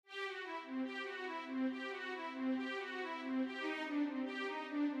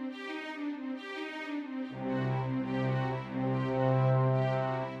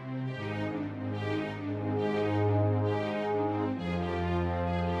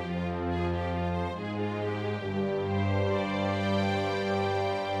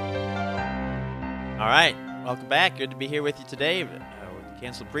All right, welcome back. Good to be here with you today with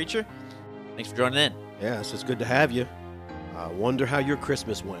Canceled Preacher. Thanks for joining in. Yes, it's good to have you. I wonder how your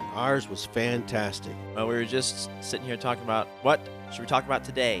Christmas went. Ours was fantastic. Well, we were just sitting here talking about what should we talk about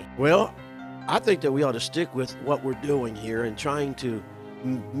today. Well, I think that we ought to stick with what we're doing here and trying to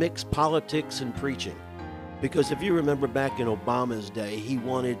mix politics and preaching. Because if you remember back in Obama's day, he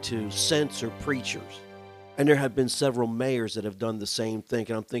wanted to censor preachers. And there have been several mayors that have done the same thing,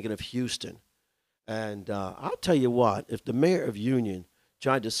 and I'm thinking of Houston. And I'll tell you what, if the mayor of Union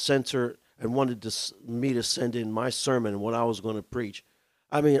tried to censor and wanted me to send in my sermon and what I was going to preach,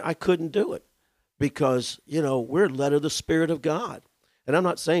 I mean, I couldn't do it because, we're led of the Spirit of God. And I'm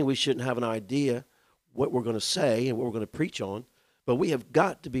not saying we shouldn't have an idea what we're going to say and what we're going to preach on, but we have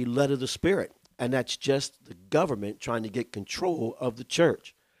got to be led of the Spirit. And that's just the government trying to get control of the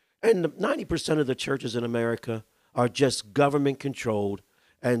church. And 90% of the churches in America are just government controlled,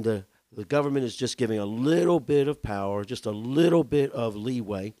 and the government is just giving a little bit of power, just a little bit of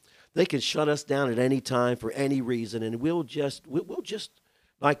leeway. They can shut us down at any time for any reason, and we'll just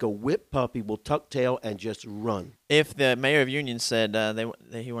like a whipped puppy, we'll tuck tail and just run. If the mayor of Union said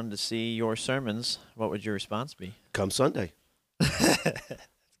he wanted to see your sermons, what would your response be? Come Sunday. That's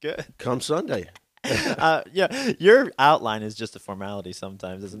good. Come Sunday. Yeah, your outline is just a formality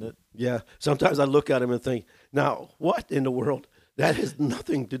sometimes, isn't it? Yeah. Sometimes I look at him and think, now, what in the world? That has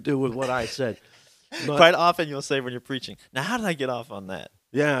nothing to do with what I said. But, Quite often you'll say when you're preaching, now how did I get off on that?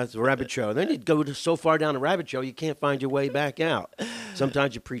 yeah, it's a rabbit trail. Then you go so far down a rabbit trail, you can't find your way back out.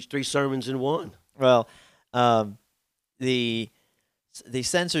 Sometimes you preach 3 sermons in one. Well, the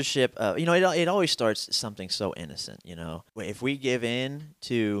censorship, it always starts something so innocent, If we give in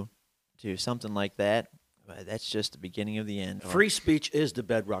to something like that, that's just the beginning of the end. Free speech is the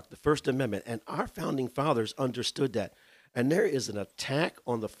bedrock, the First Amendment, and our founding fathers understood that. And there is an attack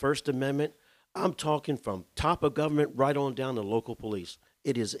on the First Amendment. I'm talking from top of government right on down to local police.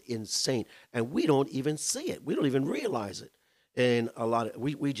 It is insane, and we don't even see it. We don't even realize it. And a lot of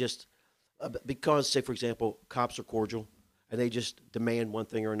we just because, say for example, cops are cordial and they just demand one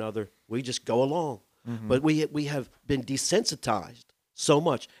thing or another. We just go along, but we have been desensitized so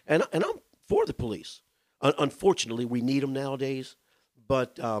much, and I'm for the police. Unfortunately, we need them nowadays,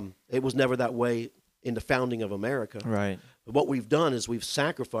 but it was never that way in the founding of America. Right. But what we've done is we've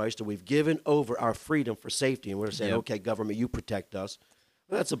sacrificed or we've given over our freedom for safety, and we're saying, okay, government, you protect us.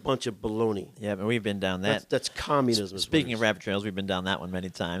 Well, that's a bunch of baloney. Yeah, but we've been down that. That's communism. Speaking of rabbit trails, we've been down that one many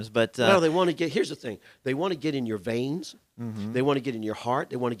times. But no, they want to get. Here's the thing: they want to get in your veins. They want to get in your heart.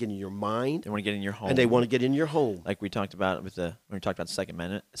 They want to get in your mind. They want to get in your home, and they want to get in your home. Like we talked about when we talked about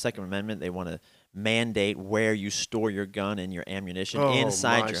the Second Amendment, they want to mandate where you store your gun and your ammunition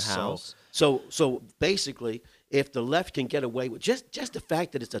inside your house. So basically, if the left can get away with just the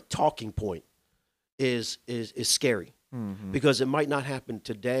fact that it's a talking point is scary. Because it might not happen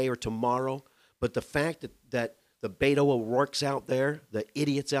today or tomorrow, but the fact that the Beto O'Rourke's out there, the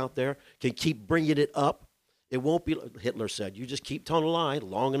idiots out there, can keep bringing it up, it won't be like Hitler said. You just keep telling a lie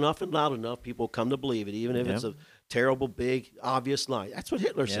long enough and loud enough, people come to believe it, even if it's a terrible, big, obvious lie. That's what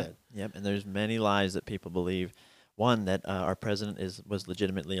Hitler said. Yep, and there's many lies that people believe. One, that our president was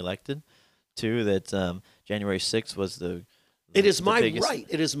legitimately elected. Two, that January 6th was the It is my biggest... right.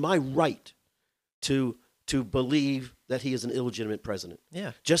 It is my right to believe that he is an illegitimate president.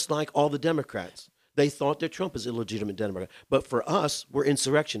 Yeah. Just like all the Democrats. They thought that Trump is illegitimate Democrat. But for us, we're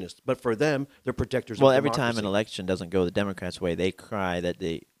insurrectionists. But for them, they're protectors of democracy. Well, every time an election doesn't go the Democrats' way, they cry that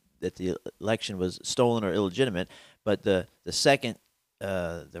the election was stolen or illegitimate. But the second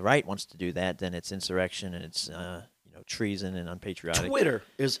the right wants to do that, then it's insurrection and it's treason and unpatriotic. Twitter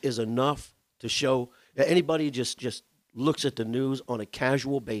is enough to show anybody just looks at the news on a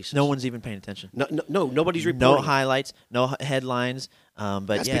casual basis. No one's even paying attention. No, nobody's reporting. No highlights, no headlines. But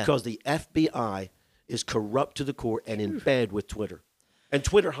that's because the FBI is corrupt to the core and in bed with Twitter. And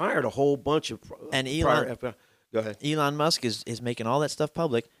Twitter hired a whole bunch of and prior FBI. Go ahead. Elon Musk is making all that stuff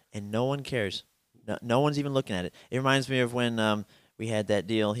public, and no one cares. No one's even looking at it. It reminds me of when we had that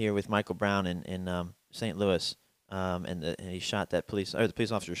deal here with Michael Brown in St. Louis. And he shot the police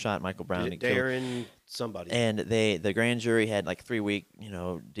officer shot Michael Brown. Darren somebody. And the grand jury had like 3-week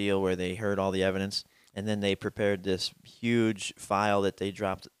deal where they heard all the evidence, and then they prepared this huge file that they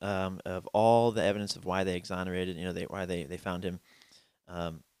dropped of all the evidence of why they exonerated, why they found him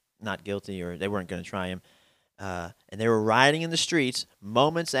not guilty or they weren't going to try him. And they were rioting in the streets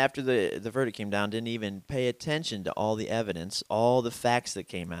moments after the verdict came down, didn't even pay attention to all the evidence, all the facts that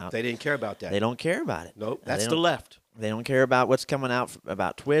came out. They didn't care about that. They don't care about it. Nope, that's the left. They don't care about what's coming out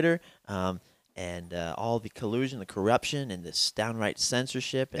about Twitter and all the collusion, the corruption, and this downright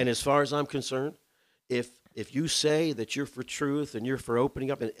censorship. And as far as I'm concerned, if you say that you're for truth and you're for opening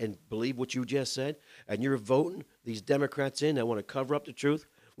up and believe what you just said, and you're voting these Democrats in that want to cover up the truth,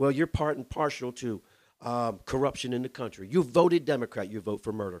 well, you're part and partial to corruption in the country. You voted Democrat, you vote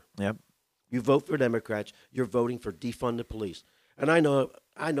for murder. Yep. You vote for Democrats, you're voting for defund the police. And I know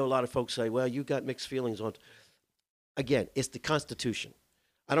a lot of folks say, well, you got mixed feelings on. Again, it's the Constitution.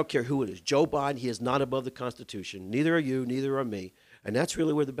 I don't care who it is. Joe Biden, he is not above the Constitution. Neither are you, neither are me. And that's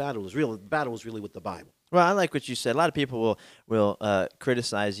really where the battle is. The battle is really with the Bible. Well, I like what you said. A lot of people will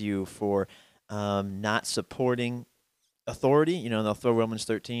criticize you for not supporting authority. You know, they'll throw Romans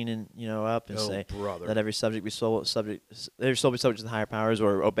 13 and up and say brother. that every subject be subject to the higher powers,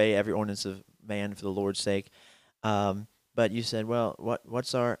 or obey every ordinance of man for the Lord's sake. But you said, well,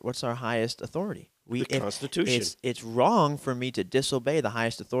 what's our highest authority? The Constitution. It's wrong for me to disobey the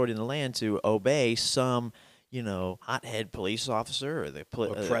highest authority in the land to obey some hothead police officer or the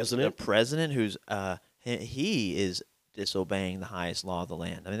president. The president who's he is disobeying the highest law of the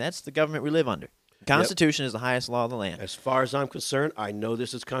land. I mean, that's the government we live under. The Constitution is the highest law of the land. As far as I'm concerned, I know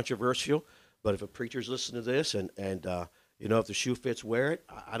this is controversial, but if a preacher's listening to this and if the shoe fits, wear it.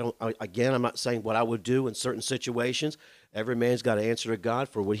 I'm not saying what I would do in certain situations. Every man's got to answer to God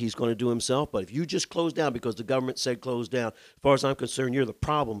for what he's going to do himself. But if you just close down because the government said close down, as far as I'm concerned, you're the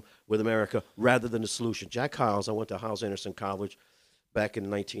problem with America rather than the solution. Jack Hyles, I went to Hyles-Anderson College back in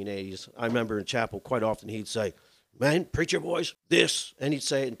the 1980s. I remember in chapel quite often he'd say, man, preacher boys, this. And he'd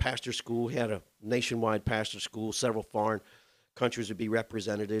say it in pastor school. He had a nationwide pastor school, several foreign countries would be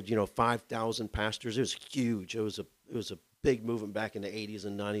represented, 5,000 pastors. It was huge. It was a big movement back in the 80s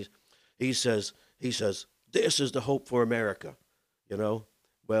and 90s. He says, this is the hope for America,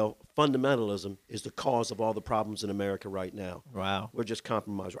 Well, fundamentalism is the cause of all the problems in America right now. Wow. We're just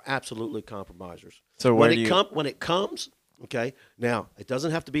compromisers. We're absolutely compromisers. So when it comes, okay, now, it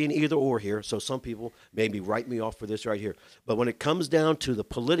doesn't have to be an either or here, so some people maybe write me off for this right here. But when it comes down to the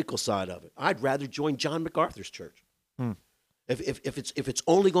political side of it, I'd rather join John MacArthur's church. If it's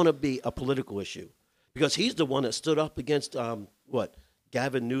only going to be a political issue, because he's the one that stood up against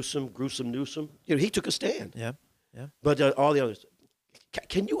Gavin Newsom, Gruesome Newsom. He took a stand. Yeah. But all the others.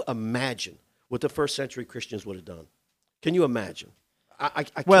 Can you imagine what the first century Christians would have done? Can you imagine?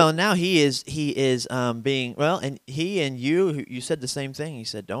 Well, now he is being and he and you said the same thing. He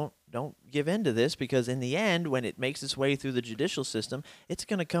said, don't give in to this, because in the end, when it makes its way through the judicial system, it's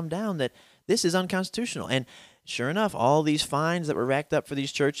going to come down that this is unconstitutional. And sure enough, all these fines that were racked up for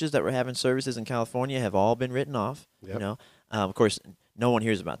these churches that were having services in California have all been written off. Yep. Of course, no one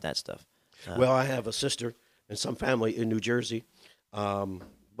hears about that stuff. Well, I have a sister and some family in New Jersey.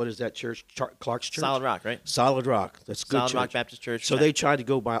 What is that church? Clark's Church? Solid Rock, right? Solid Rock. That's good. Solid Rock Baptist Church. So they tried to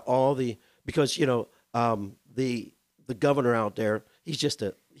go by all because the governor out there, he's just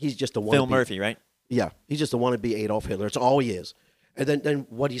a wannabe. Phil Murphy, right? Yeah, he's just a wannabe Adolf Hitler. That's all he is. And then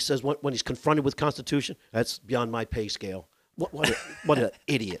what he says when he's confronted with Constitution, that's beyond my pay scale. What an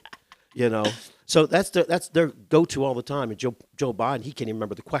idiot, So that's their go-to all the time. And Joe Biden, he can't even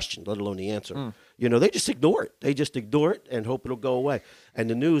remember the question, let alone the answer. They just ignore it. They just ignore it and hope it'll go away. And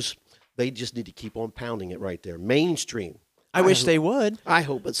the news, they just need to keep on pounding it right there. Mainstream. I wish they would. I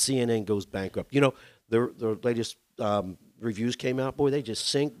hope that CNN goes bankrupt. Their latest reviews came out. Boy, they just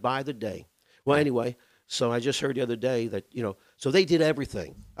sink by the day. Well, anyway, so I just heard the other day that, so they did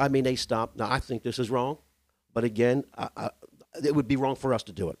everything. I mean, they stopped. Now, I think this is wrong. But again, it would be wrong for us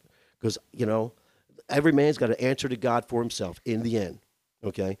to do it. Because, every man's got to answer to God for himself in the end.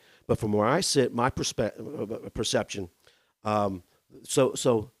 Okay? But from where I sit, my perception,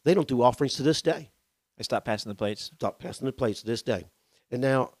 so they don't do offerings to this day. They stopped passing the plates. Stop passing the plates to this day. And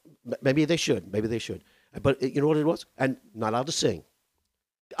now, maybe they should. But you know what it was? And not allowed to sing.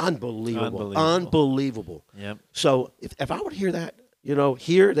 Unbelievable. Yep. So if I would hear that,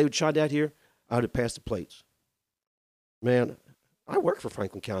 here, they would try that here, I would have passed the plates. Man, I work for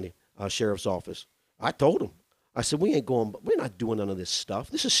Franklin County Sheriff's Office. I told them. I said, we're not doing none of this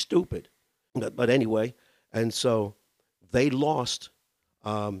stuff. This is stupid. But anyway, and so they lost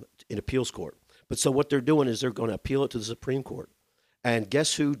in appeals court. But so what they're doing is they're going to appeal it to the Supreme Court. And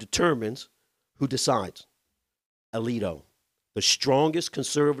guess who decides? Alito, the strongest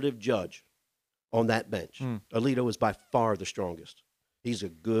conservative judge on that bench. Alito is by far the strongest. He's a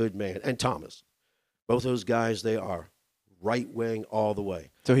good man. And Thomas. Both those guys, they are right-wing all the way.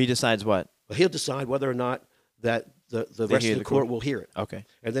 So he decides what? Well, he'll decide whether or not that the rest of the court will hear it. Okay.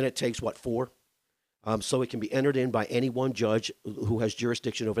 And then it takes, 4? So it can be entered in by any one judge who has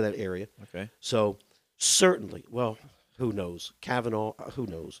jurisdiction over that area. Okay. So certainly, well, who knows? Kavanaugh, who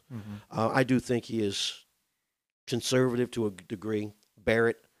knows? I do think he is conservative to a degree.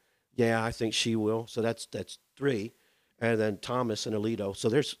 Barrett, Yeah, I think she will. So that's three, and then Thomas and Alito. So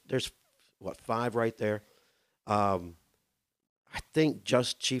there's what, five right there. Um, I think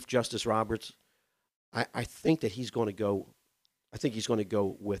just Chief Justice Roberts. I think that he's going to go. I think he's going to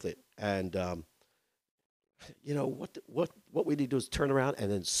go with it. And what we need to do is turn around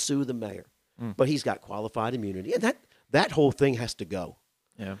and then sue the mayor. Mm. But he's got qualified immunity, and that whole thing has to go.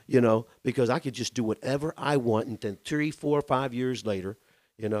 Yeah. Because I could just do whatever I want, and then 3, 4, 5 years later,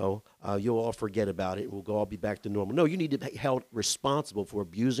 you'll all forget about it. We'll all be back to normal. No, you need to be held responsible for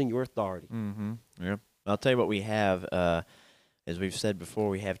abusing your authority. Mm-hmm. Yeah. I'll tell you what we have. As we've said before,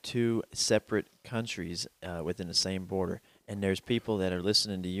 we have two separate countries within the same border, and there's people that are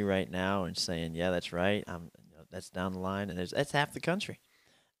listening to you right now and saying, "Yeah, that's right. That's down the line," and that's half the country,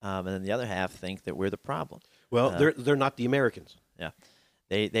 and then the other half think that we're the problem. Well, they're not the Americans. Yeah,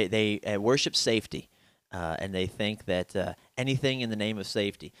 they worship safety, and they think that anything in the name of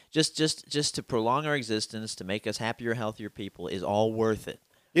safety, just to prolong our existence, to make us happier, healthier people, is all worth it.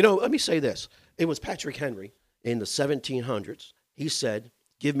 Let me say this. It was Patrick Henry in the 1700s. He said,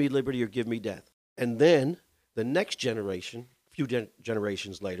 "Give me liberty or give me death." And then the next generation, a few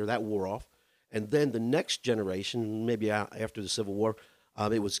generations later, that wore off. And then the next generation, maybe after the Civil War,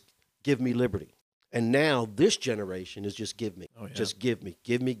 it was "Give me liberty." And now this generation is just "Give me." Oh, yeah. Just give me,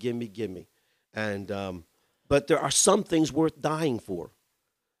 give me, give me, give me. And but there are some things worth dying for.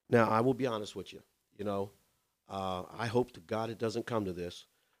 Now, I will be honest with you. I hope to God it doesn't come to this,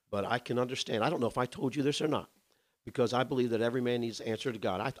 but I can understand. I don't know if I told you this or not, because I believe that every man needs to answer to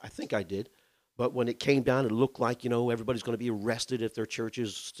God. I think I did. But when it came down, it looked like, everybody's going to be arrested if their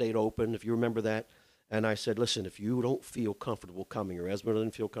churches stayed open, if you remember that. And I said, listen, if you don't feel comfortable coming, or Esmeralda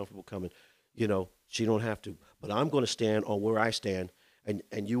doesn't feel comfortable coming, she don't have to. But I'm going to stand on where I stand,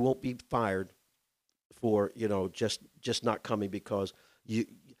 and you won't be fired for, just not coming, because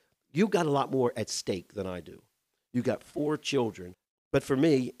you got a lot more at stake than I do. You got 4 children. But for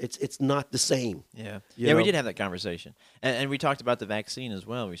me, it's not the same. Yeah, we did have that conversation, and we talked about the vaccine as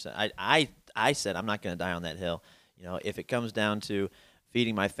well. We said I said I'm not going to die on that hill. If it comes down to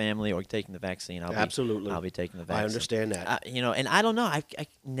feeding my family or taking the vaccine, I'll be taking the vaccine. I understand that. And I don't know. I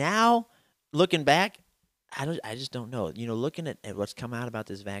now looking back, I just don't know. Looking at what's come out about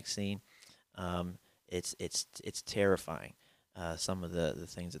this vaccine, it's terrifying. Some of the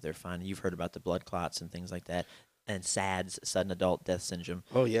things that they're finding. You've heard about the blood clots and things like that. And SADS, sudden adult death syndrome.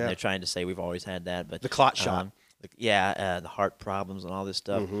 Oh, yeah. And they're trying to say we've always had that, but the clot shot. The heart problems and all this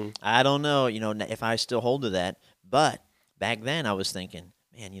stuff. Mm-hmm. I don't know, if I still hold to that. But back then, I was thinking,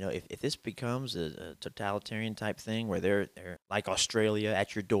 man, if this becomes a totalitarian type thing where they're like Australia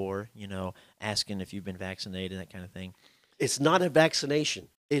at your door, asking if you've been vaccinated, that kind of thing. It's not a vaccination.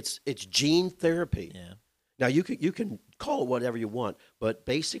 It's gene therapy. Yeah. Now you can call it whatever you want, but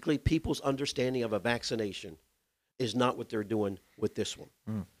basically, people's understanding of a vaccination is not what they're doing with this one.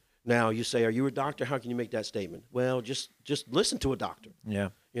 Mm. Now, you say, are you a doctor? How can you make that statement? Well, just listen to a doctor. Yeah.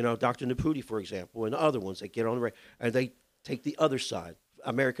 Dr. Naputi, for example, and other ones that get on the radio, and they take the other side,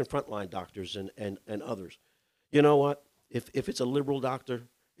 American Frontline doctors and others. You know what? If it's a liberal doctor,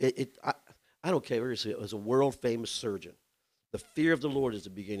 I don't care. It was a world-famous surgeon. The fear of the Lord is the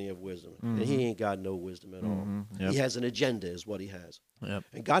beginning of wisdom, and he ain't got no wisdom at all. Yep. He has an agenda is what he has. Yep.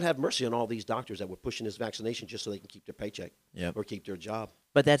 And God have mercy on all these doctors that were pushing this vaccination just so they can keep their paycheck or keep their job.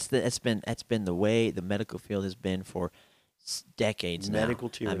 But that's been the way the medical field has been for decades now. Medical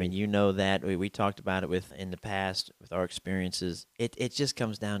tyranny. I mean, that we talked about it in the past with our experiences. It just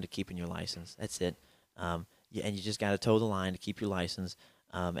comes down to keeping your license. That's it. And you just got to toe the line to keep your license.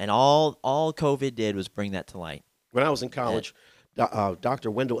 And all COVID did was bring that to light. When I was in college,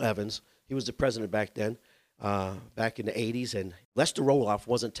 Dr. Wendell Evans, he was the president back then, back in the 80s, and Lester Roloff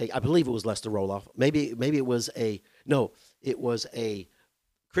wasn't taking, I believe it was Lester Roloff. Maybe it was it was a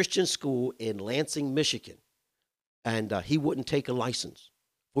Christian school in Lansing, Michigan, and he wouldn't take a license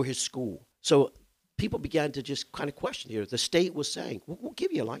for his school. So people began to just kind of question here. The state was saying, we'll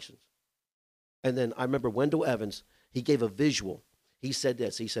give you a license. And then I remember Wendell Evans, he gave a visual. He said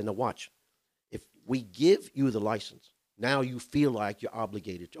this, he said, now watch. If we give you the license, now you feel like you're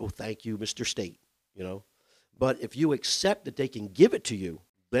obligated. Oh, thank you, Mr. State, But if you accept that they can give it to you,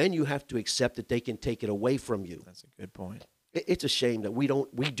 then you have to accept that they can take it away from you. That's a good point. It's a shame that we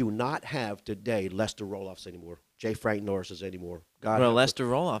do not have today Lester Roloffs anymore, J. Frank Norris's anymore. Lester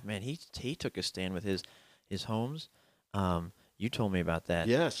Roloff, man, he took a stand with his homes. You told me about that.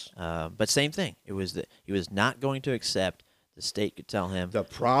 Yes. But same thing. It was that he was not going to accept the state could tell him. The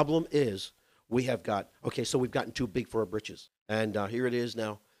problem is we've gotten too big for our britches. And here it is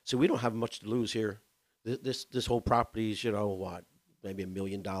now. So we don't have much to lose here. This whole property is, maybe $1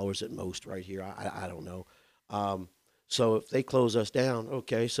 million at most right here. I don't know. So if they close us down,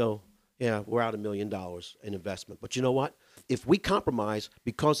 okay, so yeah, we're out $1 million in investment. But you know what? If we compromise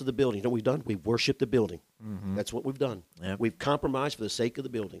because of the building, you know what we've done? We've worshiped the building. That's what we've done. Yep. We've compromised for the sake of the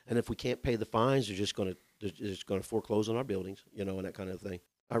building. And if we can't pay the fines, they're just going to foreclose on our buildings, you know, and that kind of thing.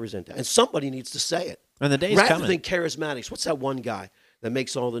 I resent that. And somebody needs to say it. And the day's Rather coming. than charismatics. What's that one guy that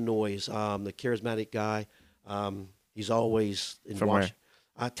makes all the noise? The charismatic guy. He's always in From where?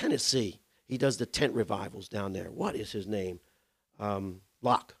 Tennessee. He does the tent revivals down there. What is his name?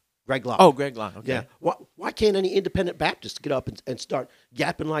 Locke. Greg Locke. Oh, Greg Locke. Okay. Yeah. Why can't any independent Baptist get up and start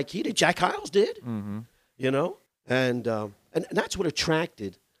yapping like he did? Jack Hyles did. Mm-hmm. You know? And that's what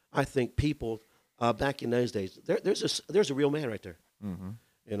attracted, I think, people back in those days. There's a real man right there. Mm-hmm.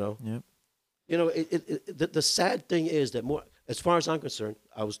 You know? Yep. You know, the sad thing is that more, as far as I'm concerned,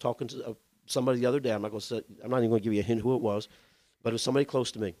 I was talking to somebody the other day. I'm not even going to give you a hint who it was, but it was somebody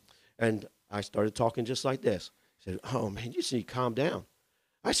close to me, and I started talking just like this. I said, "Oh man, you just need to calm down."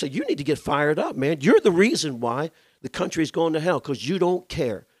 I said, "You need to get fired up, man. You're the reason why the country is going to hell because you don't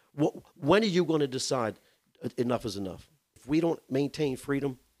care. When are you going to decide enough is enough? If we don't maintain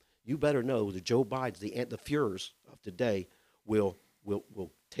freedom, you better know that Joe Biden, the Führers of today, will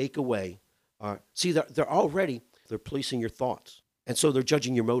take away." See, they're policing your thoughts, and so they're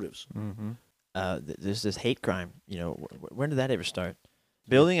judging your motives. Mm-hmm. There's this hate crime. You know, when did that ever start?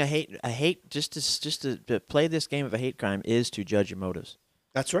 Building a hate just to play this game of a hate crime is to judge your motives.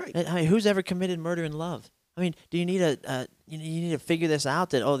 That's right. I mean, who's ever committed murder in love? I mean, do you need you need to figure this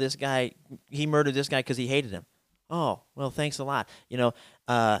out that this guy he murdered this guy because he hated him? Oh, well, thanks a lot. You know,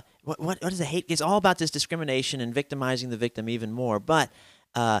 what is a hate? It's all about this discrimination and victimizing the victim even more. But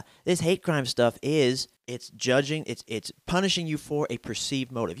this hate crime stuff it's judging, it's punishing you for a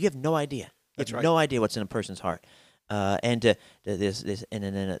perceived motive. You have no idea. That's right. No idea what's in a person's heart.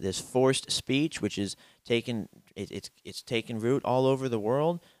 This forced speech, which is taken root all over the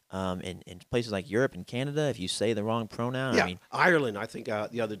world, in places like Europe and Canada. If you say the wrong pronoun, Yeah, I mean, Ireland, I think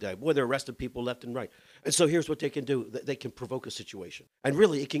the other day, boy, they're arresting people left and right. And so here's what they can do: they can provoke a situation, and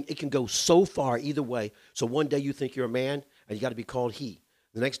really, it can go so far either way. So one day you think you're a man, and you got to be called he.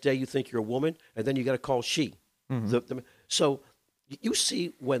 The next day you think you're a woman, and then you got to call she. Mm-hmm. So you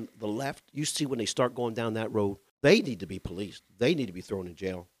see when the left, you see when they start going down that road, they need to be policed. They need to be thrown in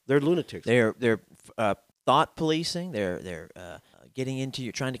jail. They're lunatics. They're thought policing. They're getting into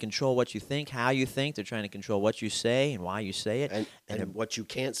you, trying to control what you think, how you think. They're trying to control what you say and why you say it, and what you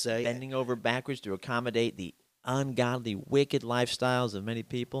can't say. Bending over backwards to accommodate the ungodly, wicked lifestyles of many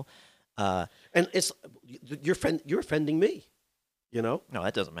people. And it's you're offending me. You know? No,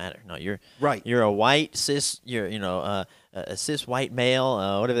 that doesn't matter. No, you're right. You're a white cis. You're a cis white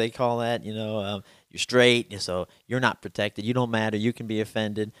male. Whatever they call that. You're straight. So you're not protected. You don't matter. You can be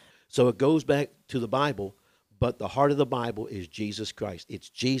offended. So it goes back to the Bible, but the heart of the Bible is Jesus Christ. It's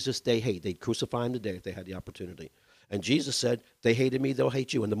Jesus they hate. They'd crucify him today if they had the opportunity. And Jesus said, "They hated me, they'll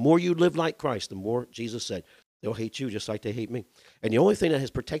hate you." And the more you live like Christ, the more Jesus said, they'll hate you just like they hate me. And the only thing that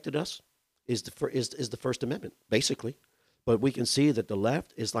has protected us is the First Amendment, basically. But we can see that the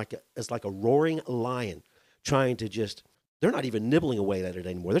left is like a roaring lion trying to they're not even nibbling away at it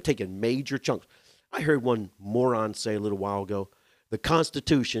anymore. They're taking major chunks. I heard one moron say a little while ago, the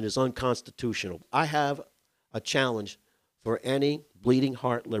Constitution is unconstitutional. I have a challenge for any bleeding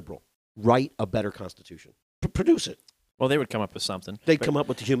heart liberal. Write a better Constitution. Produce it. Well, they would come up with something. They'd come up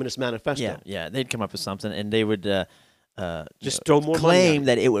with the Humanist Manifesto. Yeah, they'd come up with something, and they would throw more claim money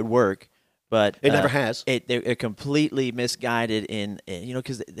that it would work. But it never has. They're completely misguided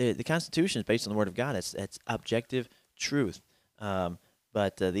because the Constitution is based on the Word of God. It's objective truth.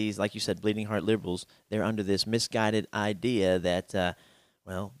 But these, like you said, bleeding heart liberals, they're under this misguided idea that,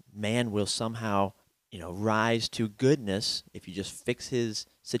 man will somehow, rise to goodness if you just fix his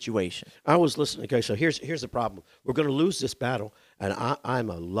situation. I was listening. Okay, so here's the problem. We're going to lose this battle, and I'm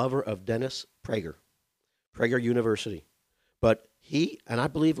a lover of Dennis Prager University. But he, and I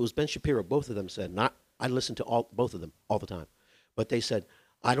believe it was Ben Shapiro, both of them said, I listen to both of them all the time, but they said,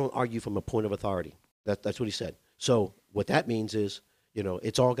 I don't argue from a point of authority. That's what he said. So what that means is,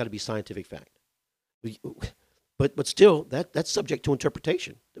 it's all got to be scientific fact. But still, that's subject to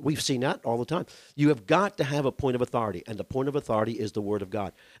interpretation. We've seen that all the time. You have got to have a point of authority, and the point of authority is the Word of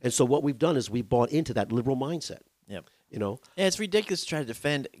God. And so what we've done is we bought into that liberal mindset. Yep. Yeah, it's ridiculous to try to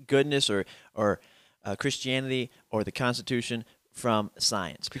defend goodness or Christianity or the Constitution from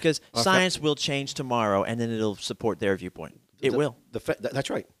science, because science will change tomorrow, and then it'll support their viewpoint. It will. That's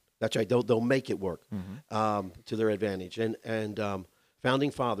right. That's right. They'll make it work to their advantage. And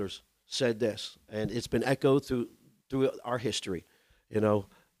founding fathers said this, and it's been echoed through our history. You know,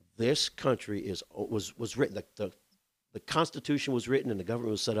 this country was written. The Constitution was written and the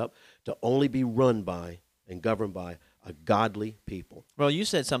government was set up to only be run by and governed by a godly people. Well, you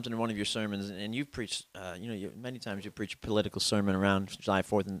said something in one of your sermons, and you've preached, many times you preach a political sermon around July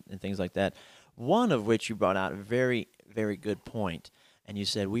 4th and things like that. One of which you brought out a very, very good point, and you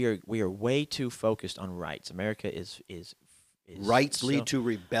said we are way too focused on rights. America is Rights lead to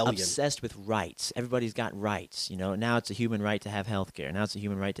rebellion. Obsessed with rights. Everybody's got rights. Now it's a human right to have health care. Now it's a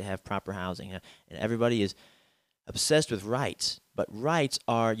human right to have proper housing, and everybody is obsessed with rights. But rights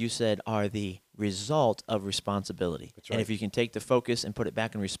are the result of responsibility. That's right. And if you can take the focus and put it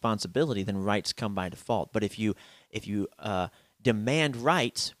back on responsibility, then rights come by default. But if you demand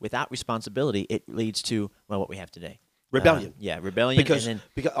rights without responsibility, it leads to what we have today. Rebellion. Rebellion.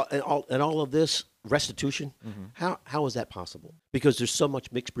 Because all of this restitution, how is that possible? Because there's so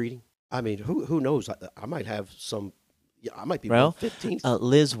much mixed breeding. I mean, who knows? I might have some. Yeah, I might be 15th.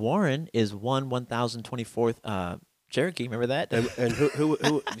 Liz Warren is 1024th Cherokee. Remember that? And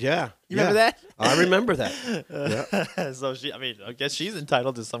who? Yeah, you remember that? I remember that. Yeah. So I guess she's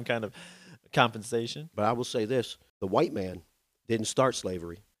entitled to some kind of compensation. But I will say this: the white man didn't start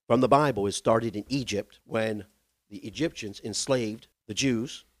slavery. From the Bible, it started in Egypt when the Egyptians enslaved the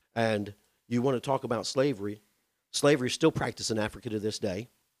Jews. And you want to talk about slavery? Slavery is still practiced in Africa to this day.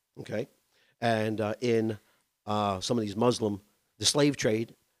 Okay, and in some of these the slave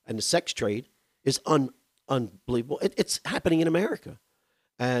trade and the sex trade is unbelievable. It's happening in America,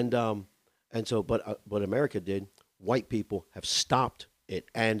 and so what America did, white people have stopped it,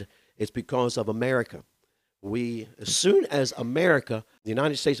 and it's because of America. As soon as the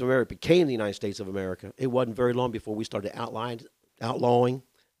United States of America became the United States of America, it wasn't very long before we started outlawing,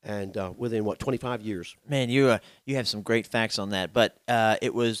 and within 25 years. Man, you have some great facts on that. But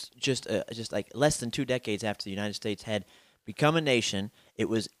it was just like less than 2 decades after the United States had become a nation, it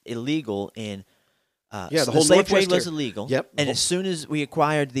was illegal in. The whole slave trade Northwest was illegal. Yep. And as soon as we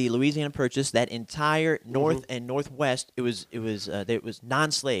acquired the Louisiana Purchase, that entire north and northwest, it was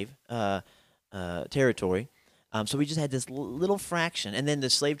non-slave territory. So we just had this little fraction, and then the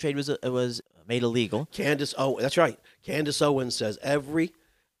slave trade was made illegal. That's right. Candace Owens says every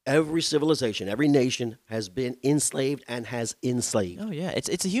civilization, every nation has been enslaved and has enslaved. Oh yeah,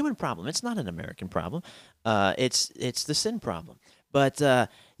 it's a human problem. It's not an American problem. It's the sin problem. But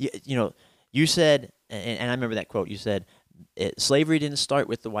you said, and I remember that quote. You said, slavery didn't start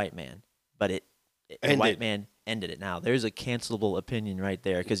with the white man, but the white man ended it. Now, there's a cancelable opinion right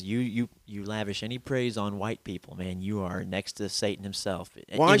there, because you lavish any praise on white people, man, you are next to Satan himself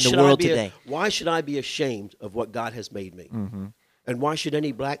in the world today. Why should I be ashamed of what God has made me? Mm-hmm. And why should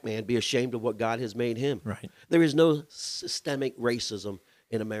any black man be ashamed of what God has made him? Right. There is no systemic racism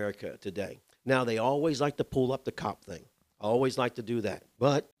in America today. Now, they always like to pull up the cop thing. I always like to do that.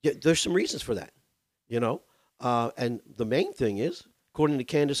 But there's some reasons for that, and the main thing is, according to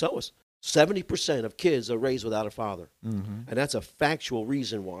Candace Owens, 70% of kids are raised without a father. Mm-hmm. And that's a factual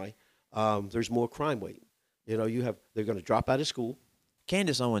reason why there's more crime rate. They're going to drop out of school.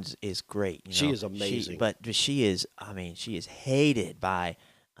 Candace Owens is great. She is amazing. But she is hated by,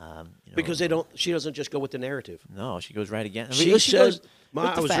 because she doesn't just go with the narrative. No, she goes right again. She says,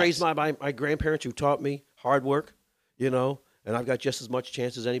 I was raised by my grandparents who taught me hard work, and I've got just as much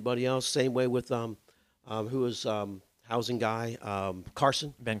chance as anybody else. Same way with who is housing guy, Ben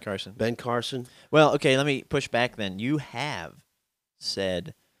Carson. Ben Carson. Well, okay, let me push back then. You have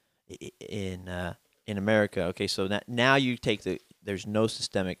said in America, okay, so now you take there's no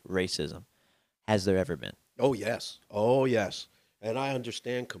systemic racism. Has there ever been? Oh, yes. And I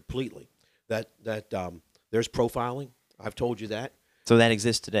understand completely that there's profiling. I've told you that. So that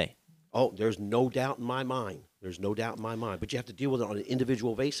exists today? Oh, there's no doubt in my mind. But you have to deal with it on an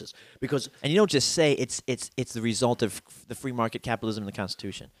individual basis, and you don't just say it's the result of the free market capitalism in the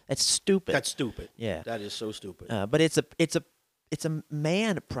Constitution. That's stupid. That's stupid. Yeah, that is so stupid. But it's a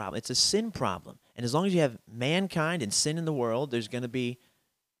man problem. It's a sin problem. And as long as you have mankind and sin in the world, there's going to be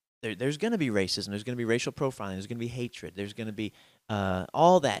racism. There's going to be racial profiling. There's going to be hatred. There's going to be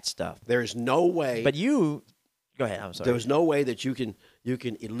all that stuff. There's no way. But go ahead. I'm sorry. There's no way that you can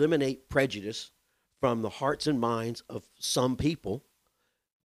eliminate prejudice from the hearts and minds of some people.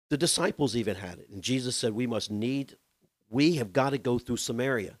 The disciples even had it. And Jesus said, we have got to go through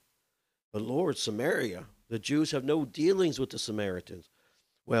Samaria. But Lord, Samaria, the Jews have no dealings with the Samaritans.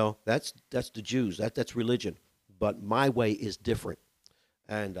 Well, that's the Jews. That's religion. But my way is different.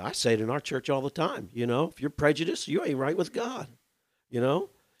 And I say it in our church all the time. If you're prejudiced, you ain't right with God.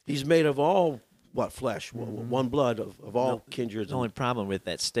 He's made of all flesh, one blood of all kindreds. The only problem with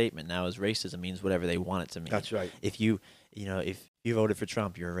that statement now is racism means whatever they want it to mean. That's right. If you voted for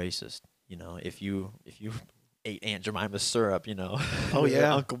Trump, you're a racist. You know, if you ate Aunt Jemima's syrup, you know, Oh,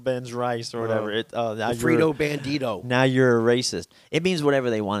 yeah. Uncle Ben's rice or whatever. The Frito Bandito. Now you're a racist. It means whatever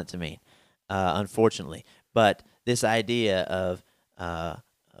they want it to mean, unfortunately. But this idea of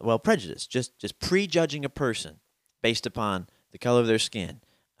prejudice, just prejudging a person based upon the color of their skin,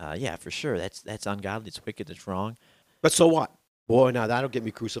 yeah, for sure, that's ungodly. It's wicked. It's wrong. But so what? Boy, now that'll get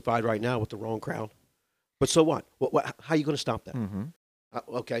me crucified right now with the wrong crowd. But so what? How are you going to stop that? Mm-hmm.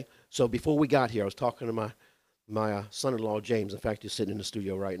 Okay, so before we got here, I was talking to my son-in-law, James. In fact, he's sitting in the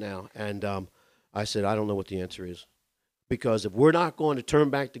studio right now. And I said, I don't know what the answer is. Because if we're not going to turn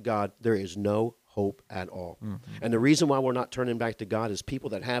back to God, there is no hope at all. Mm-hmm. And the reason why we're not turning back to God is people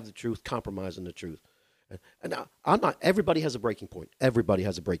that have the truth compromising the truth. And everybody has a breaking point. Everybody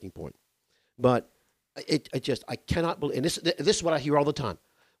has a breaking point. But I cannot believe, and this is what I hear all the time.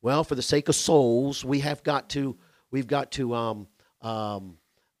 Well, for the sake of souls, we've got to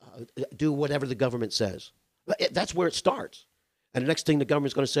do whatever the government says. That's where it starts. And the next thing the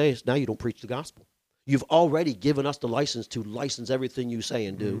government's going to say is, now you don't preach the gospel. You've already given us the license to license everything you say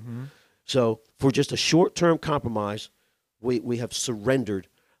and do. Mm-hmm. So for just a short-term compromise, we have surrendered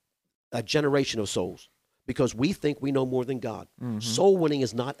a generation of souls because we think we know more than God. Mm-hmm. Soul winning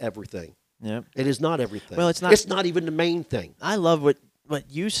is not everything. Yep. It is not everything. Well, it's not. It's not even the main thing. I love what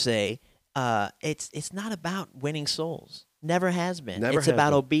you say. It's not about winning souls. Never has been. It's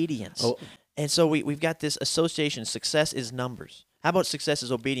about obedience. Oh. And so we've got this association. Success is numbers. How about success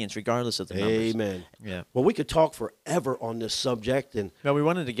is obedience, regardless of the numbers? Amen. Yeah. Well, we could talk forever on this subject, and we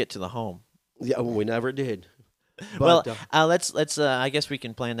wanted to get to the home. Yeah, well, we never did. But, let's. I guess we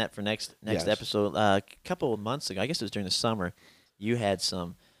can plan that for next yes. episode. A couple of months ago, I guess it was during the summer, you had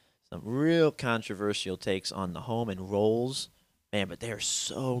some real controversial takes on the home and roles. Man, but they're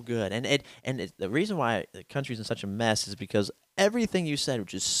so good. And the reason why the country's in such a mess is because everything you said,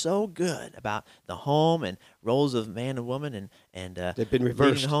 which is so good about the home and roles of man and woman and they've been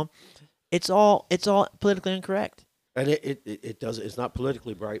reversed. The home, it's all politically incorrect. And it's not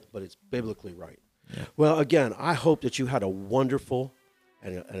politically right, but it's biblically right. Yeah. Well, again, I hope that you had a wonderful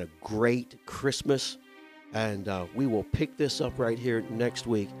and a great Christmas, and we will pick this up right here next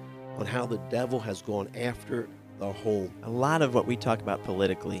week on how the devil has gone after the home. A lot of what we talk about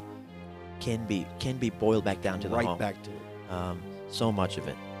politically can be boiled back down to the home. Right back to it. So much of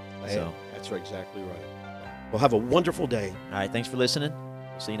it. So that's exactly right. Well, have a wonderful day. All right, thanks for listening.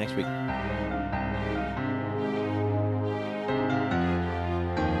 See you next week.